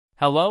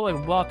Hello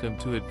and welcome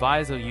to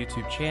Adviso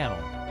YouTube channel.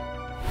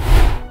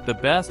 The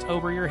best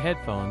over-ear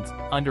headphones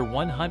under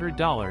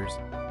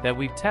 $100 that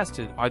we've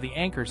tested are the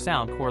Anker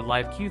Soundcore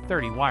Live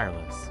Q30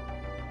 Wireless.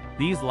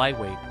 These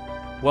lightweight,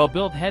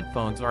 well-built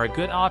headphones are a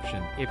good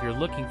option if you're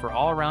looking for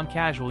all-around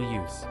casual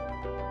use.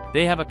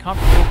 They have a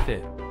comfortable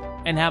fit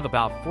and have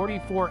about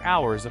 44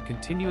 hours of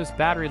continuous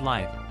battery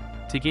life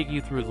to get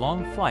you through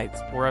long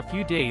flights or a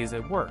few days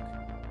at work.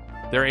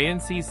 Their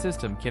ANC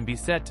system can be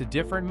set to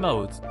different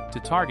modes to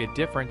target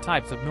different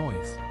types of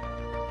noise.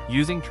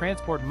 Using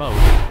transport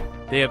mode,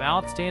 they have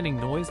outstanding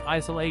noise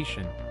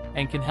isolation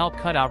and can help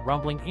cut out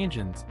rumbling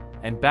engines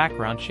and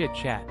background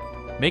chit-chat,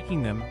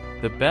 making them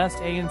the best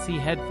ANC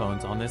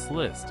headphones on this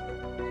list.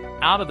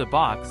 Out of the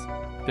box,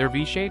 their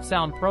V-shaped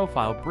sound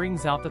profile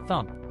brings out the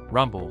thump,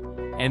 rumble,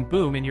 and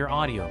boom in your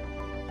audio,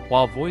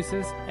 while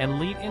voices and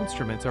lead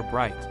instruments are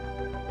bright.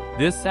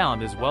 This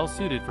sound is well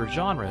suited for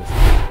genres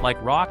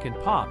like rock and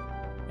pop,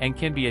 and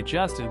can be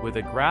adjusted with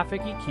a graphic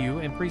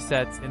EQ and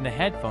presets in the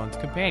headphone's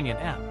companion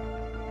app.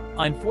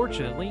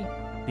 Unfortunately,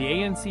 the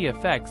ANC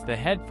affects the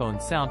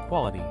headphone's sound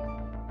quality,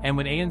 and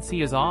when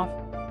ANC is off,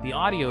 the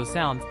audio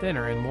sounds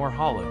thinner and more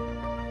hollow.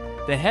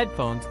 The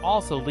headphones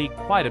also leak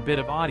quite a bit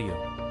of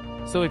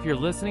audio, so if you're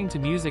listening to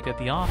music at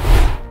the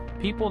office,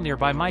 people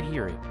nearby might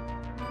hear it.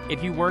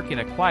 If you work in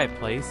a quiet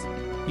place,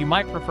 you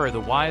might prefer the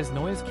Wise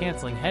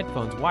noise-canceling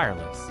headphones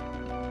wireless.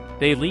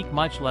 They leak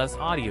much less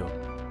audio,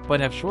 but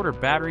have shorter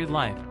battery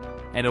life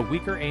and a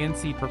weaker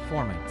ANC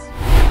performance.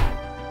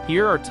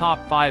 Here are top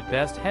 5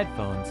 best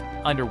headphones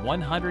under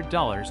 $100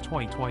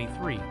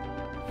 2023.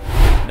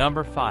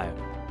 Number 5.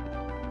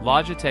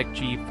 Logitech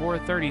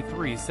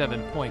G433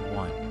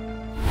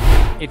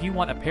 7.1. If you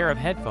want a pair of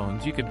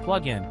headphones you can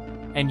plug in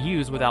and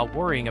use without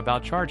worrying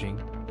about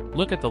charging,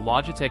 look at the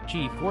Logitech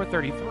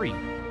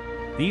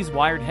G433. These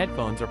wired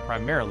headphones are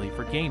primarily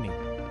for gaming.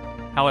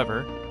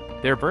 However,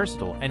 they're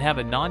versatile and have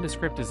a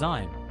nondescript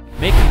design,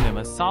 making them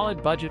a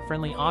solid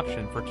budget-friendly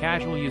option for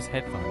casual use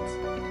headphones.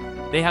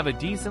 They have a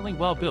decently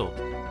well-built,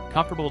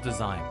 comfortable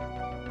design.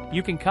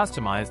 You can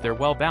customize their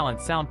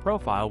well-balanced sound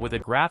profile with a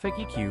graphic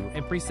EQ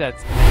and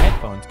presets in the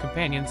headphone's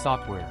companion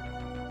software.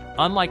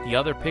 Unlike the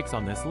other picks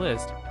on this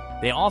list,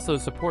 they also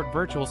support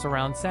virtual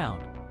surround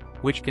sound,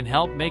 which can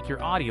help make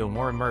your audio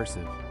more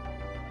immersive.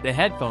 The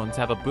headphones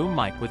have a boom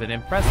mic with an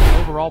impressive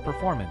overall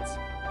performance,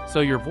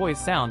 so your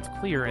voice sounds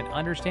clear and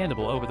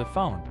understandable over the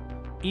phone,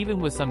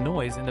 even with some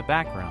noise in the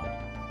background.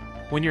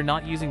 When you're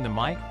not using the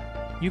mic,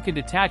 you can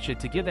detach it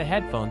to give the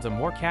headphones a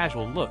more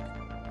casual look.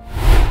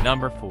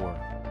 Number 4.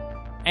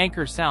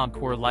 Anker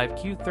Soundcore Live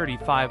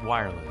Q35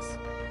 Wireless.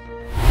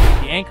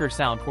 The Anker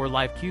Soundcore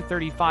Live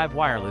Q35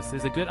 Wireless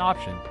is a good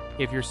option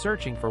if you're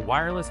searching for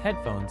wireless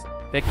headphones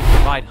that can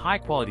provide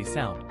high-quality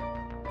sound.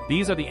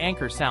 These are the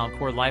Anker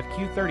Soundcore Live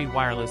Q30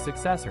 wireless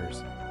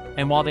successors,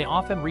 and while they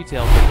often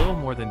retail for little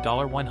more than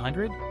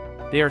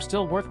 $100, they are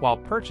still worthwhile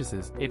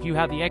purchases if you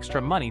have the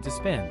extra money to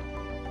spend.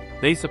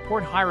 They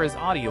support high-res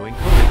audio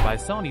encoded by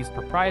Sony's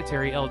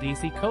proprietary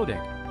LDC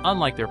codec,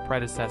 unlike their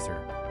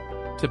predecessor.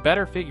 To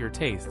better fit your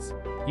tastes,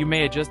 you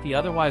may adjust the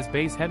otherwise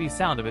bass-heavy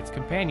sound of its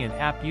companion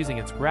app using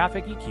its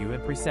graphic EQ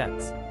and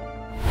presets.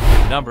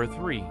 Number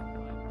 3.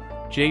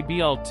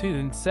 JBL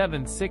Tune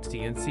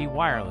 760NC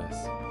Wireless.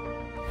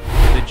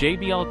 The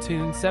JBL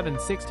Tune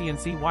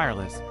 760NC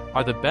Wireless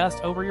are the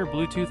best over-ear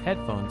Bluetooth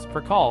headphones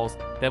for calls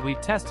that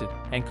we've tested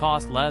and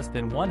cost less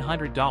than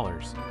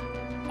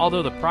 $100.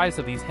 Although the price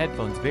of these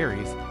headphones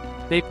varies,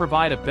 they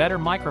provide a better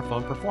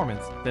microphone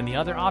performance than the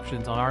other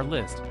options on our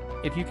list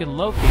if you can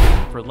locate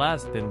them for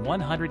less than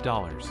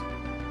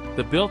 $100.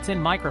 The built-in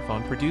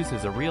microphone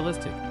produces a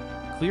realistic,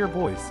 clear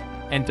voice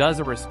and does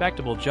a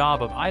respectable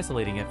job of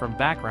isolating it from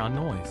background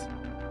noise,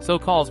 so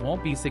calls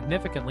won't be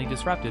significantly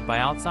disrupted by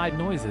outside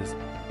noises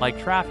like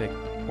traffic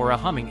or a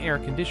humming air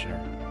conditioner.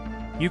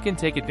 You can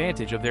take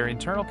advantage of their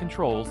internal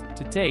controls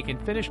to take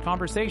and finish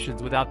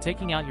conversations without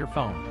taking out your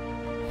phone.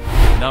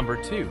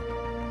 Number 2.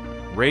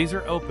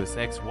 Razer Opus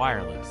X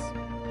Wireless.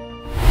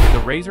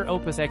 The Razer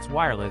Opus X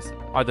Wireless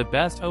are the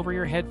best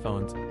over-ear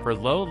headphones for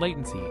low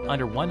latency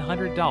under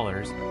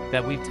 $100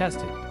 that we've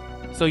tested,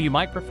 so you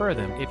might prefer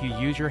them if you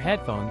use your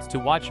headphones to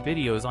watch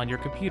videos on your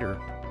computer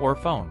or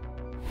phone.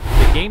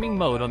 The gaming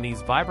mode on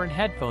these vibrant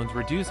headphones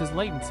reduces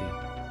latency,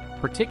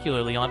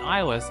 particularly on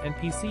iOS and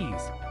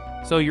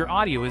PCs, so your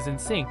audio is in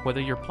sync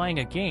whether you're playing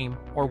a game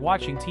or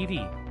watching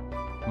TV.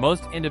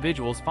 Most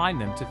individuals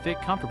find them to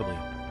fit comfortably,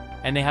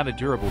 and they have a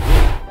durable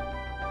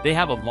build. They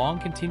have a long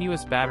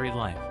continuous battery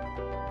life,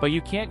 but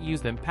you can't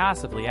use them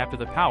passively after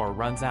the power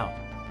runs out.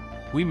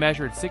 We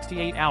measured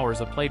 68 hours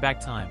of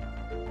playback time,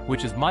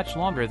 which is much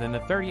longer than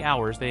the 30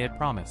 hours they had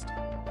promised.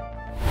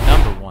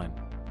 Number 1.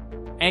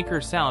 Anker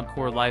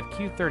Soundcore Live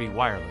Q30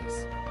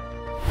 Wireless.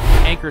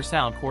 Anker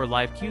Soundcore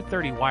Live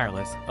Q30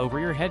 Wireless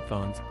over-ear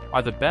headphones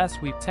are the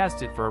best we've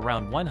tested for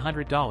around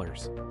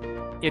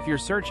 $100. If you're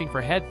searching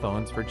for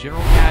headphones for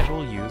general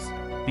casual use,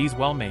 these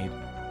well-made,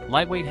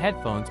 lightweight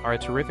headphones are a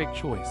terrific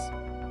choice.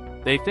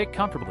 They fit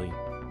comfortably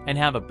and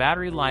have a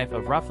battery life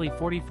of roughly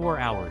 44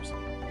 hours,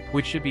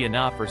 which should be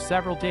enough for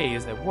several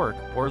days at work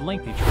or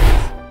lengthy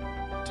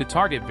trips. To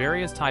target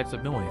various types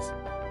of noise,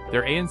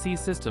 their ANC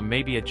system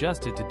may be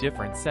adjusted to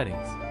different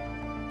settings.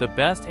 The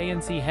best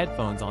ANC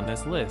headphones on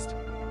this list,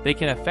 they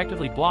can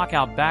effectively block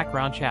out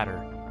background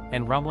chatter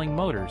and rumbling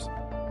motors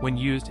when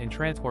used in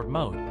transport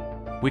mode,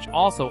 which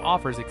also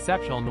offers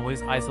exceptional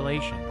noise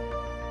isolation.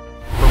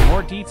 For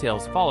more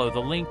details, follow the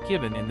link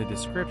given in the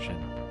description.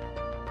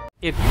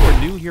 If you are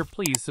new here,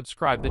 please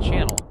subscribe the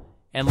channel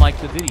and like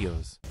the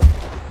videos.